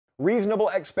Reasonable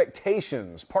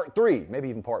expectations, part 3, maybe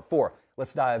even part 4.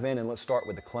 Let's dive in and let's start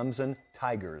with the Clemson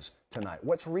Tigers tonight.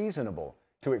 What's reasonable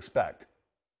to expect?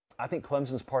 I think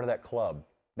Clemson's part of that club,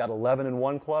 that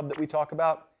 11-1 club that we talk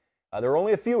about. There are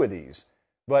only a few of these.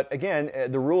 But again,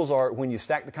 the rules are when you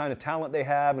stack the kind of talent they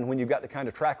have and when you've got the kind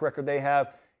of track record they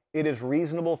have, it is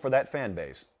reasonable for that fan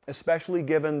base, especially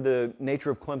given the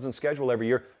nature of Clemson's schedule every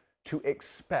year, to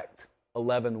expect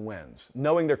 11 wins,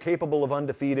 knowing they're capable of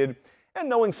undefeated and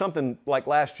knowing something like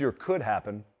last year could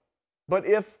happen. But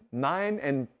if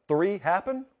 9-3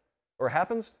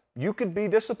 happens, you could be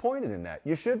disappointed in that.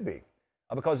 You should be,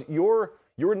 because your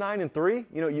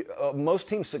 9-3, most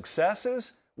teams'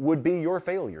 successes would be your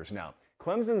failures. Now,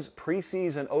 Clemson's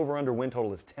preseason over/under win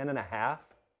total is 10.5,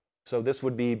 so this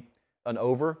would be an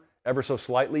over ever so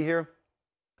slightly here.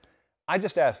 I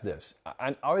just ask this.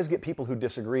 I always get people who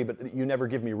disagree, but you never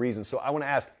give me reasons. So I want to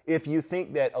ask, if you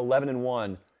think that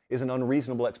 11-1 is an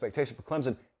unreasonable expectation for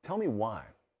Clemson, tell me why.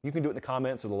 You can do it in the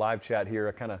comments or the live chat here.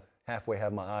 I kind of halfway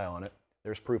have my eye on it.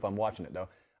 There's proof I'm watching it,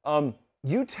 though.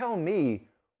 You tell me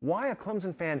why a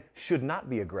Clemson fan should not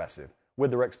be aggressive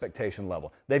with their expectation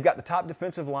level. They've got the top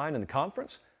defensive line in the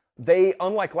conference. They,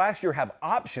 unlike last year, have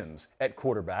options at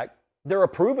quarterback. They're a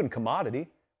proven commodity.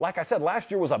 Like I said,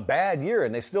 last year was a bad year,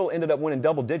 and they still ended up winning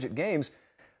double-digit games.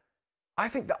 I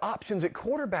think the options at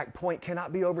quarterback point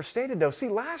cannot be overstated, though. See,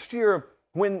 last year,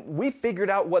 when we figured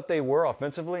out what they were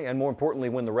offensively, and more importantly,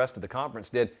 when the rest of the conference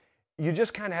did, you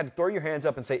just kind of had to throw your hands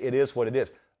up and say, it is what it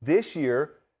is. This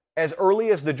year, as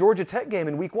early as the Georgia Tech game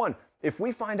in week 1, if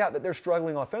we find out that they're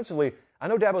struggling offensively, I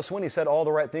know Dabo Swinney said all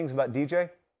the right things about DJ.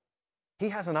 He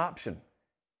has an option,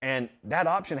 and that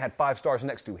option had 5 stars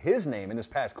next to his name in this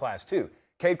past class, too.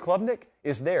 Cade Klubnik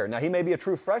is there. Now, he may be a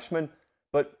true freshman,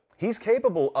 but he's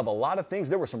capable of a lot of things.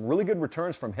 There were some really good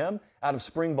returns from him out of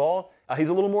spring ball. He's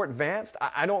a little more advanced.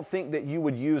 I don't think that you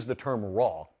would use the term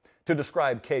raw to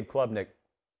describe Cade Klubnik.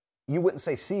 You wouldn't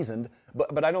say seasoned,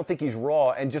 but I don't think he's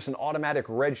raw and just an automatic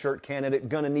redshirt candidate,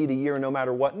 going to need a year no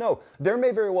matter what. No, there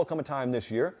may very well come a time this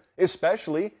year,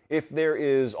 especially if there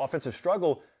is offensive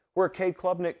struggle, where Cade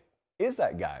Klubnik is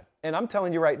that guy. And I'm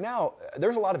telling you right now,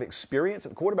 there's a lot of experience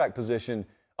at the quarterback position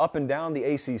up and down the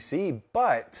ACC,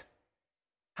 but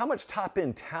how much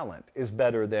top-end talent is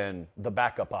better than the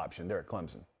backup option there at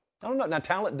Clemson? I don't know. Now,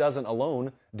 talent doesn't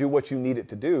alone do what you need it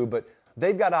to do, but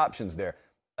they've got options there.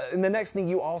 And the next thing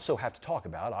you also have to talk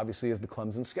about, obviously, is the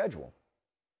Clemson schedule.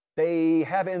 They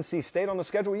have NC State on the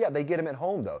schedule. Yeah, they get them at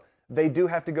home, though. They do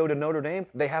have to go to Notre Dame.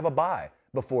 They have a bye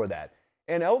before that.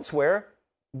 And elsewhere,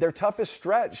 their toughest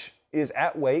stretch is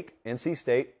at Wake, NC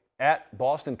State, at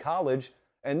Boston College.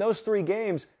 And those 3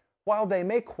 games, while they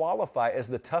may qualify as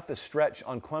the toughest stretch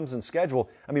on Clemson's schedule,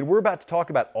 I mean, we're about to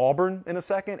talk about Auburn in a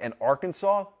second and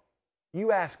Arkansas.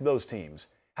 You ask those teams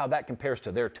how that compares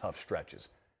to their tough stretches.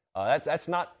 That's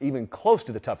not even close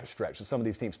to the toughest stretch that some of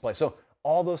these teams play. So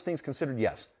all those things considered,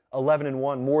 yes,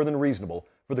 11-1, more than reasonable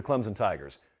for the Clemson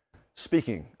Tigers.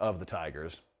 Speaking of the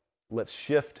Tigers, let's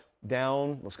shift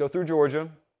down. Let's go through Georgia.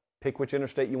 Pick which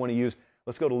interstate you want to use.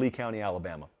 Let's go to Lee County,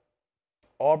 Alabama.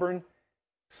 Auburn,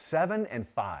 7-5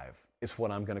 is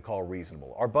what I'm going to call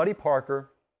reasonable. Our buddy Parker,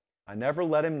 I never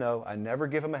let him know. I never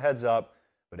give him a heads up.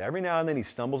 But every now and then he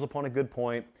stumbles upon a good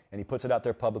point and he puts it out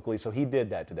there publicly. So he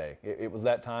did that today. It was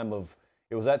that time of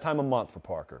month for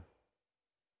Parker.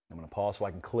 I'm going to pause so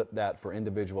I can clip that for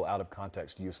individual out of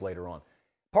context use later on.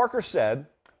 Parker said,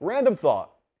 random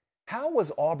thought, how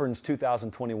was Auburn's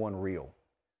 2021 real?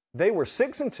 They were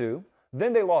 6-2,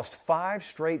 then they lost 5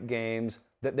 straight games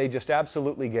that they just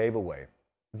absolutely gave away.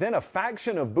 Then a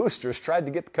faction of boosters tried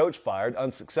to get the coach fired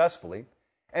unsuccessfully,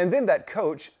 and then that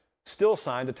coach still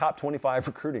signed a top 25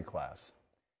 recruiting class.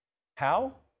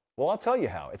 How? Well, I'll tell you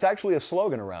how. It's actually a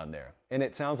slogan around there, and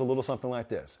it sounds a little something like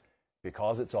this: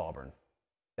 because it's Auburn.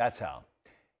 That's how.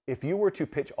 If you were to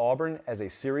pitch Auburn as a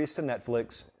series to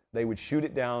Netflix, they would shoot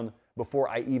it down before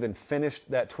I even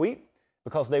finished that tweet,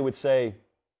 because they would say,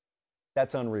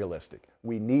 that's unrealistic.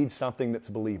 We need something that's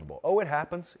believable. Oh, it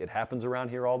happens. It happens around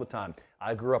here all the time.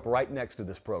 I grew up right next to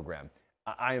this program.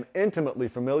 I am intimately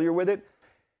familiar with it.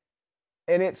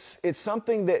 And it's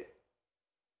something that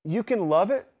you can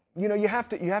love it. You know, you have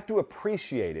to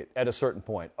appreciate it at a certain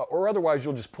point, or otherwise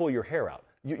you'll just pull your hair out.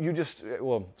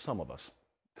 Some of us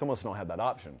don't have that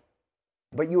option.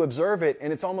 But you observe it,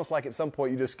 and it's almost like at some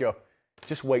point you just go,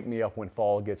 just wake me up when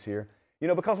fall gets here. You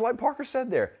know, because like Parker said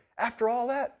there, after all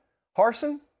that,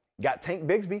 Harsin got Tank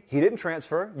Bigsby. He didn't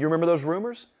transfer. You remember those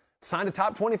rumors? Signed a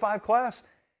top 25 class.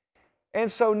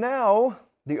 And so now,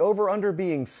 the over-under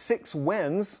being 6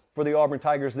 wins for the Auburn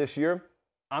Tigers this year,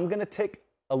 I'm going to tick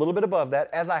a little bit above that,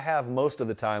 as I have most of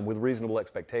the time with reasonable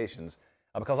expectations.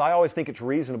 because I always think it's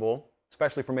reasonable,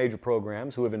 especially for major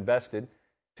programs who have invested,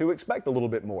 to expect a little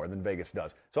bit more than Vegas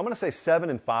does. So I'm going to say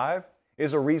 7-5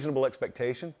 is a reasonable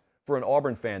expectation for an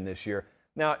Auburn fan this year.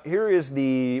 Now, here's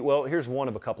one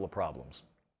of a couple of problems.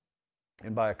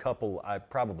 And by a couple, I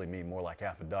probably mean more like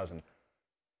half a dozen.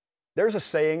 There's a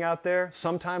saying out there,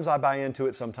 sometimes I buy into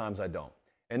it, sometimes I don't.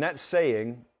 And that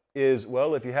saying is,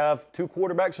 well, if you have 2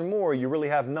 quarterbacks or more, you really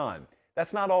have none.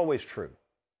 That's not always true.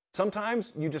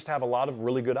 Sometimes you just have a lot of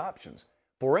really good options.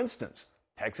 For instance,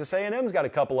 Texas A&M's got a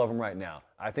couple of them right now.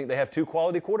 I think they have 2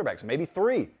 quality quarterbacks, maybe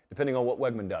 3, depending on what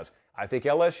Wegman does. I think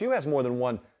LSU has more than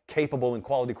one capable and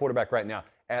quality quarterback right now.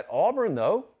 At Auburn,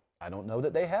 though, I don't know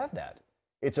that they have that.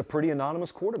 It's a pretty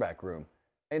anonymous quarterback room.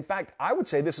 In fact, I would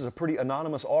say this is a pretty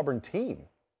anonymous Auburn team.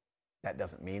 That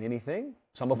doesn't mean anything.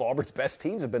 Some of Auburn's best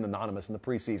teams have been anonymous in the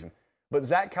preseason. But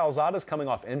Zach Calzada's coming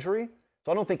off injury,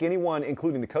 so I don't think anyone,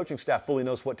 including the coaching staff, fully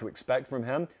knows what to expect from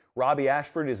him. Robbie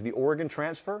Ashford is the Oregon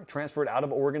transferred out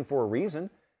of Oregon for a reason.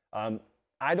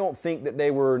 I don't think that they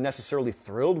were necessarily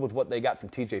thrilled with what they got from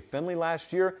TJ Finley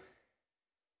last year.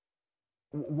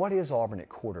 What is Auburn at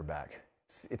quarterback?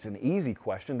 It's an easy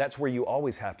question. That's where you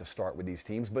always have to start with these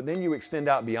teams. But then you extend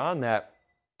out beyond that.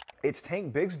 It's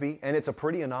Tank Bigsby, and it's a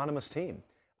pretty anonymous team.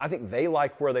 I think they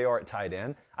like where they are at tight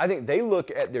end. I think they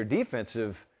look at their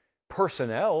defensive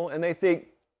personnel, and they think,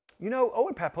 you know,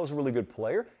 Owen Pappoe's a really good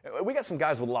player. We got some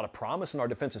guys with a lot of promise in our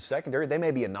defensive secondary. They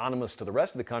may be anonymous to the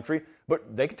rest of the country,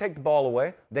 but they can take the ball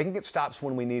away. They can get stops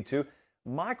when we need to.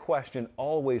 My question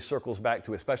always circles back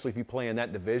to, especially if you play in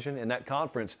that division, in that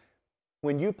conference,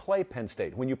 when you play Penn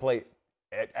State, when you play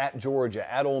at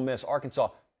Georgia, at Ole Miss, Arkansas,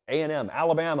 A&M,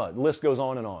 Alabama, the list goes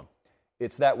on and on.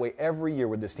 It's that way every year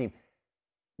with this team.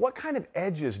 What kind of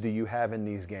edges do you have in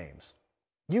these games?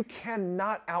 You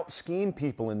cannot out-scheme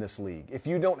people in this league if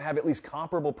you don't have at least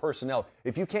comparable personnel.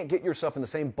 If you can't get yourself in the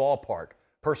same ballpark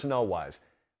personnel-wise,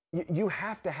 you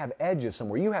have to have edges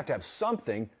somewhere. You have to have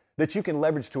something that you can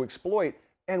leverage to exploit.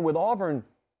 And with Auburn,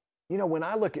 you know, when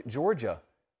I look at Georgia,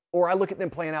 or I look at them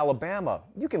playing Alabama,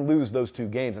 you can lose those 2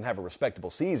 games and have a respectable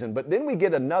season. But then we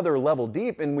get another level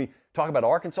deep, and we talk about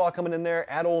Arkansas coming in there,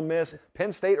 at Ole Miss.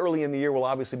 Penn State early in the year will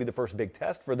obviously be the first big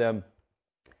test for them.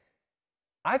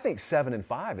 I think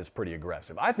 7-5 is pretty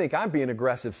aggressive. I think I'm being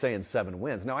aggressive saying 7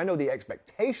 wins. Now, I know the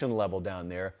expectation level down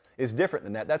there is different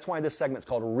than that. That's why this segment's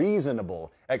called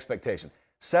reasonable expectation.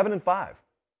 7-5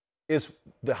 is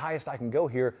the highest I can go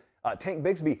here. Tank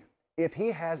Bigsby, if he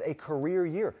has a career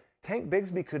year, Tank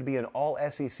Bigsby could be an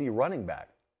all-SEC running back,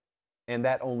 and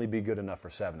that only be good enough for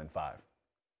 7-5.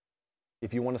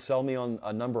 If you want to sell me on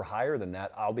a number higher than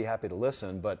that, I'll be happy to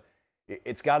listen, but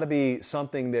it's got to be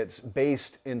something that's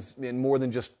based in more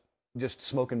than just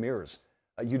smoke and mirrors.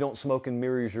 You don't smoke and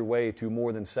mirrors your way to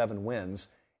more than 7 wins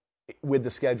with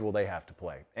the schedule they have to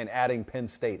play, and adding Penn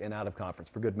State and out of conference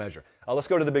for good measure. Let's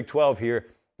go to the Big 12 here.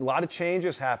 A lot of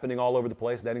changes happening all over the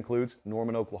place. That includes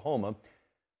Norman, Oklahoma.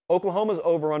 Oklahoma's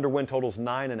over-under win total's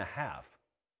 9.5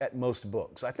 at most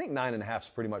books. I think 9.5 is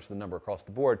pretty much the number across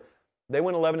the board. They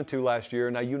went 11-2 last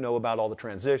year. Now you know about all the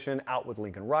transition, out with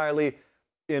Lincoln Riley,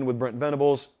 in with Brent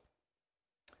Venables.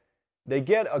 They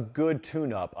get a good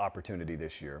tune-up opportunity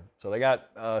this year. So they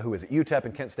got, UTEP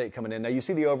and Kent State coming in. Now you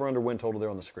see the over-under win total there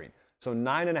on the screen. So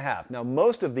 9.5. Now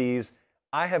most of these,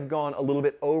 I have gone a little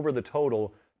bit over the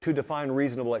total to define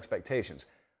reasonable expectations.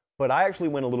 But I actually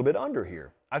went a little bit under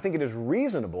here. I think it is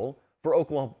reasonable for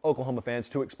Oklahoma fans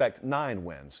to expect 9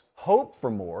 wins. Hope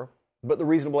for more, but the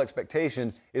reasonable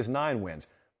expectation is 9 wins.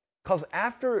 Because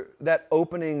after that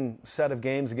opening set of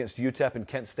games against UTEP and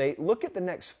Kent State, look at the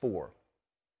next 4.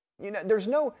 You know, there's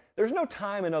no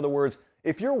time, in other words,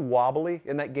 if you're wobbly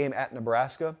in that game at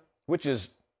Nebraska, which is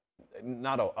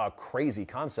not a crazy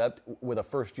concept with a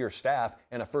first-year staff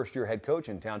and a first-year head coach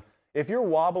in town, if you're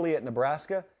wobbly at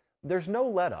Nebraska, there's no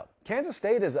let-up. Kansas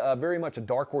State is very much a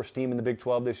dark horse team in the Big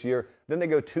 12 this year. Then they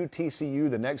go to TCU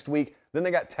the next week. Then they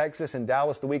got Texas and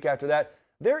Dallas the week after that.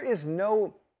 There is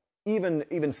no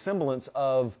even semblance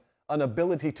of an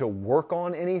ability to work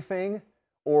on anything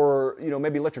or, you know,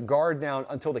 maybe let your guard down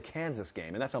until the Kansas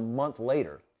game, and that's a month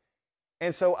later.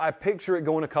 And so I picture it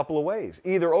going a couple of ways.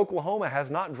 Either Oklahoma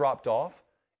has not dropped off,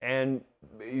 and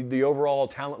the overall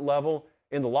talent level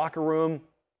in the locker room,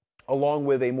 along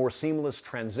with a more seamless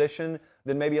transition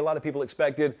than maybe a lot of people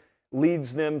expected,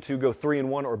 leads them to go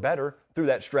 3-1 or better through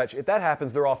that stretch. If that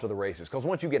happens, they're off to the races. Because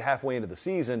once you get halfway into the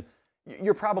season,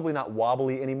 you're probably not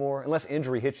wobbly anymore, unless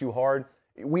injury hits you hard.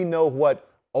 We know what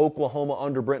Oklahoma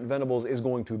under Brent Venables is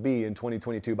going to be in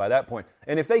 2022 by that point.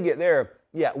 And if they get there,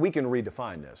 yeah, we can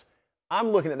redefine this. I'm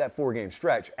looking at that 4-game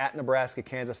stretch at Nebraska,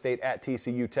 Kansas State, at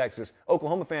TCU, Texas.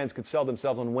 Oklahoma fans could sell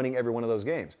themselves on winning every one of those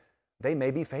games. they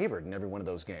may be favored in every one of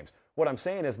those games. What I'm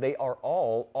saying is they are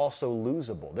all also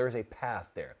losable. There's a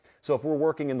path there. So if we're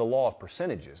working in the law of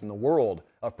percentages, in the world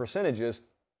of percentages,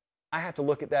 I have to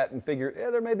look at that and figure,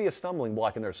 there may be a stumbling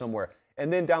block in there somewhere.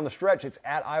 And then down the stretch, it's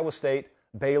at Iowa State,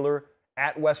 Baylor,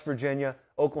 at West Virginia,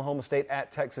 Oklahoma State,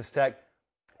 at Texas Tech.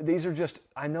 These are just,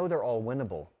 I know they're all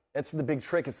winnable. That's the big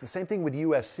trick. It's the same thing with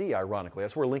USC, ironically.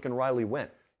 That's where Lincoln Riley went.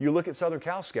 You look at Southern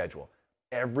Cal's schedule.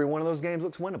 Every one of those games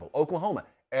looks winnable. Oklahoma,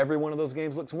 every one of those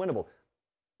games looks winnable.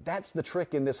 That's the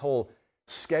trick in this whole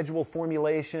schedule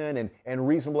formulation and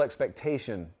reasonable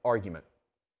expectation argument.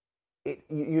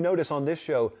 You notice on this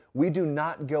show, we do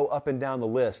not go up and down the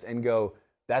list and go,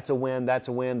 that's a win,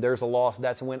 there's a loss,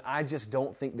 that's a win. I just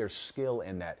don't think there's skill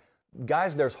in that.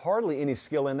 Guys, there's hardly any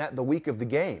skill in that the week of the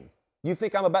game. You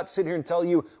think I'm about to sit here and tell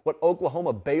you what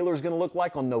Oklahoma Baylor is going to look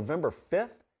like on November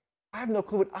 5th? I have no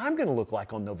clue what I'm going to look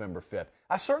like on November 5th.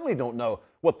 I certainly don't know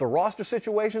what the roster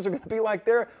situations are going to be like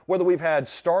there, whether we've had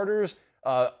starters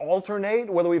alternate,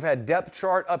 whether we've had depth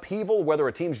chart upheaval, whether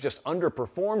a team's just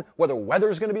underperformed, whether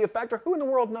weather's going to be a factor. Who in the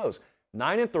world knows?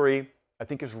 9-3, I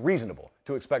think, is reasonable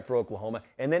to expect for Oklahoma.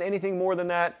 And then anything more than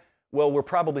that, well, we're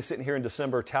probably sitting here in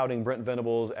December touting Brent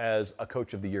Venables as a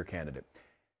Coach of the Year candidate.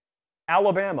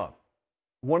 Alabama,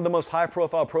 one of the most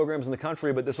high-profile programs in the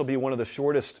country, but this will be one of the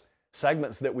shortest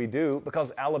segments that we do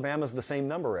because Alabama's the same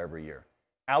number every year.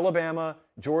 Alabama,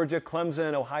 Georgia,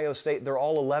 Clemson, Ohio State, they're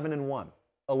all 11-1.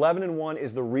 11-1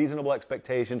 is the reasonable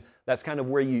expectation. That's kind of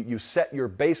where you set your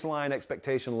baseline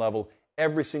expectation level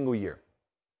every single year.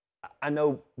 I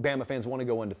know Bama fans want to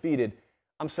go undefeated.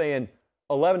 I'm saying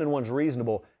 11-1 is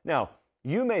reasonable. Now,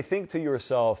 you may think to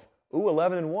yourself, ooh,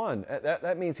 11-1,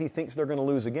 that means he thinks they're going to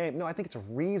lose a game. No, I think it's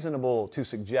reasonable to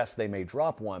suggest they may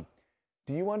drop one.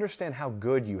 Do you understand how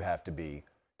good you have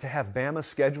to have Bama's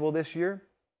schedule this year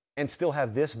and still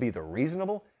have this be the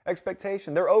reasonable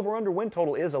expectation? Their over-under win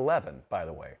total is 11, by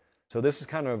the way. So this is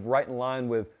kind of right in line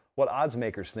with what odds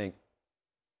makers think.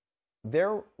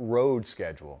 Their road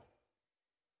schedule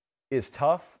is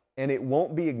tough, and it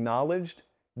won't be acknowledged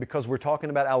because we're talking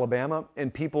about Alabama,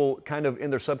 and people kind of in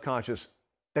their subconscious,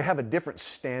 they have a different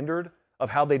standard of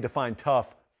how they define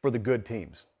tough for the good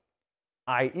teams.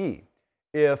 i.e.,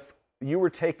 if you were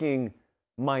taking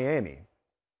Miami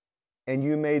and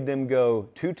you made them go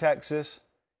to Texas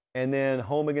and then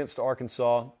home against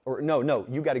Arkansas, or no,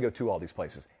 you got to go to all these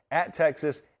places. At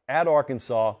Texas, at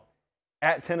Arkansas,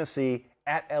 at Tennessee,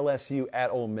 at LSU,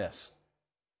 at Ole Miss.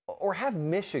 Or have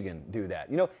Michigan do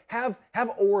that. You know, have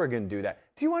Oregon do that.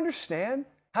 Do you understand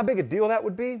how big a deal that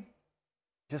would be?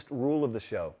 Just rule of the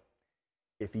show.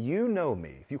 If you know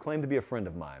me, if you claim to be a friend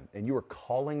of mine, and you are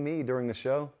calling me during the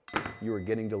show, you are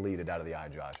getting deleted out of the eye,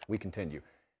 Josh. We continue.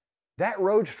 That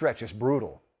road stretch is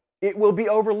brutal. It will be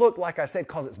overlooked, like I said,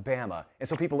 because it's Bama. And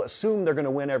so people assume they're going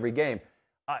to win every game.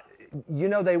 You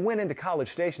know, they went into College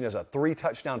Station as a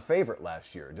 3-touchdown favorite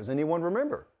last year. Does anyone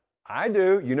remember? I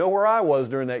do. You know where I was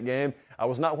during that game. I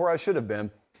was not where I should have been.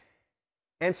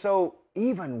 And so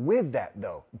even with that,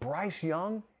 though, Bryce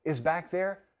Young is back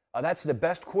there. That's the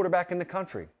best quarterback in the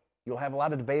country. You'll have a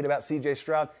lot of debate about C.J.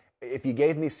 Stroud. If you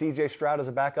gave me C.J. Stroud as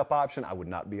a backup option, I would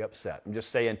not be upset. I'm just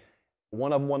saying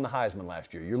one of them won the Heisman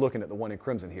last year. You're looking at the one in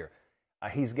crimson here.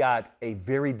 He's got a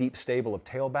very deep stable of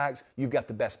tailbacks. You've got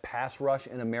the best pass rush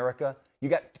in America. You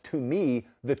got, to me,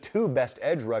 the 2 best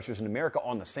edge rushers in America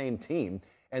on the same team.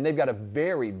 And they've got a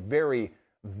very, very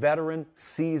veteran,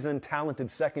 seasoned, talented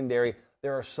secondary.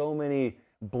 There are so many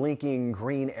blinking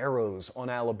green arrows on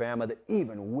Alabama that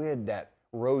even with that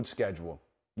road schedule,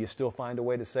 you still find a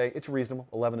way to say it's reasonable,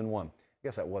 11-1. I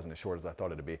guess that wasn't as short as I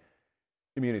thought it'd be.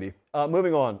 Community.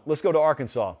 Moving on, let's go to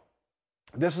Arkansas.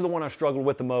 This is the one I struggled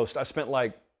with the most. I spent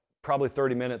like probably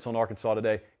 30 minutes on Arkansas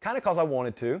today, kind of because I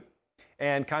wanted to,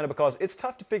 and kind of because it's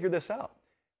tough to figure this out.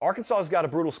 Arkansas has got a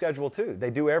brutal schedule too. They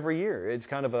do every year. It's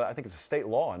kind of I think it's a state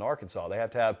law in Arkansas. They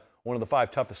have to have one of the 5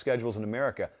 toughest schedules in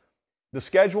America. The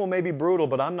schedule may be brutal,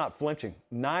 but I'm not flinching.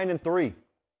 9-3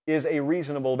 is a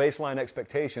reasonable baseline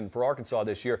expectation for Arkansas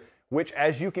this year, which,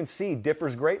 as you can see,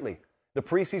 differs greatly. The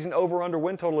preseason over-under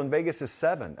win total in Vegas is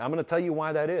 7. I'm going to tell you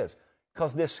why that is.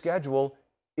 Because this schedule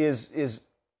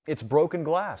it's broken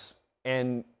glass,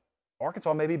 and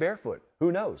Arkansas may be barefoot.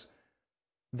 Who knows?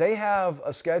 They have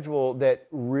a schedule that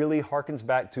really harkens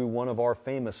back to one of our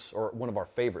famous, or one of our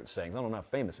favorite sayings. I don't know how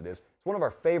famous it is. It's one of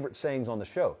our favorite sayings on the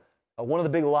show. One of the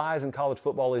big lies in college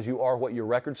football is you are what your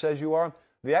record says you are.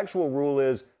 The actual rule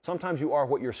is sometimes you are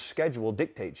what your schedule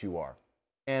dictates you are.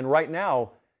 And right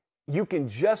now, you can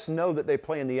just know that they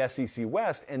play in the SEC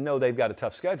West and know they've got a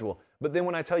tough schedule. But then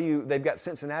when I tell you they've got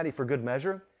Cincinnati for good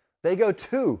measure, they go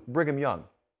to Brigham Young.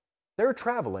 They're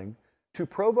traveling to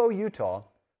Provo, Utah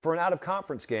for an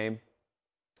out-of-conference game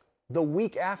the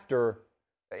week after.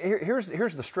 Here's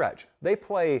the stretch. They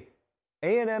play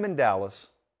A&M in Dallas,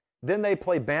 then they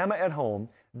play Bama at home,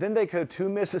 then they go to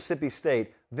Mississippi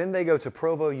State, then they go to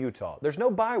Provo, Utah. There's no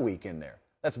bye week in there.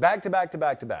 That's back to back to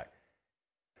back to back.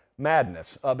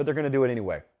 Madness, but they're going to do it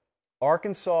anyway.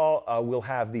 Arkansas will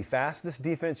have the fastest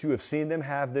defense you have seen them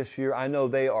have this year. I know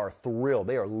they are thrilled.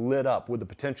 They are lit up with the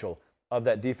potential of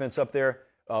that defense up there.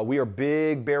 We are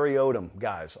big Barry Odom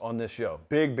guys on this show.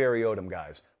 Big Barry Odom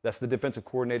guys. That's the defensive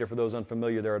coordinator for those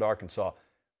unfamiliar there at Arkansas.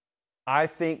 I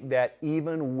think that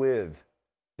even with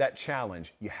that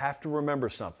challenge, you have to remember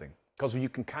something, because you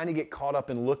can kind of get caught up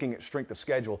in looking at strength of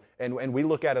schedule, and we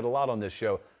look at it a lot on this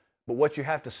show. But what you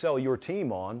have to sell your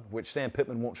team on, which Sam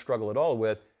Pittman won't struggle at all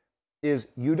with, is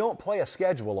you don't play a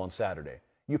schedule on Saturday.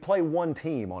 You play one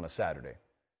team on a Saturday.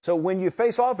 So when you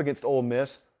face off against Ole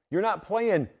Miss, you're not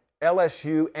playing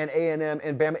LSU and A&M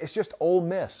and Bama. It's just Ole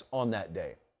Miss on that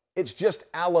day. It's just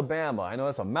Alabama. I know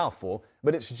that's a mouthful,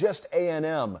 but it's just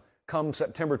A&M come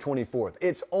September 24th.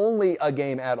 It's only a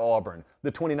game at Auburn,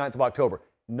 the 29th of October.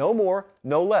 No more,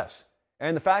 no less.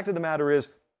 And the fact of the matter is,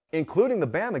 including the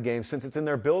Bama game, since it's in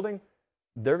their building,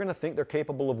 they're going to think they're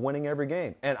capable of winning every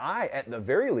game. And I, at the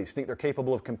very least, think they're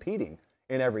capable of competing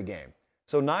in every game.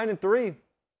 So 9-3,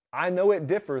 I know it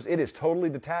differs. It is totally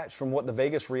detached from what the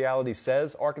Vegas reality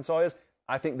says Arkansas is.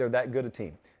 I think they're that good a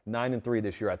team. 9-3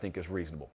 this year, I think, is reasonable.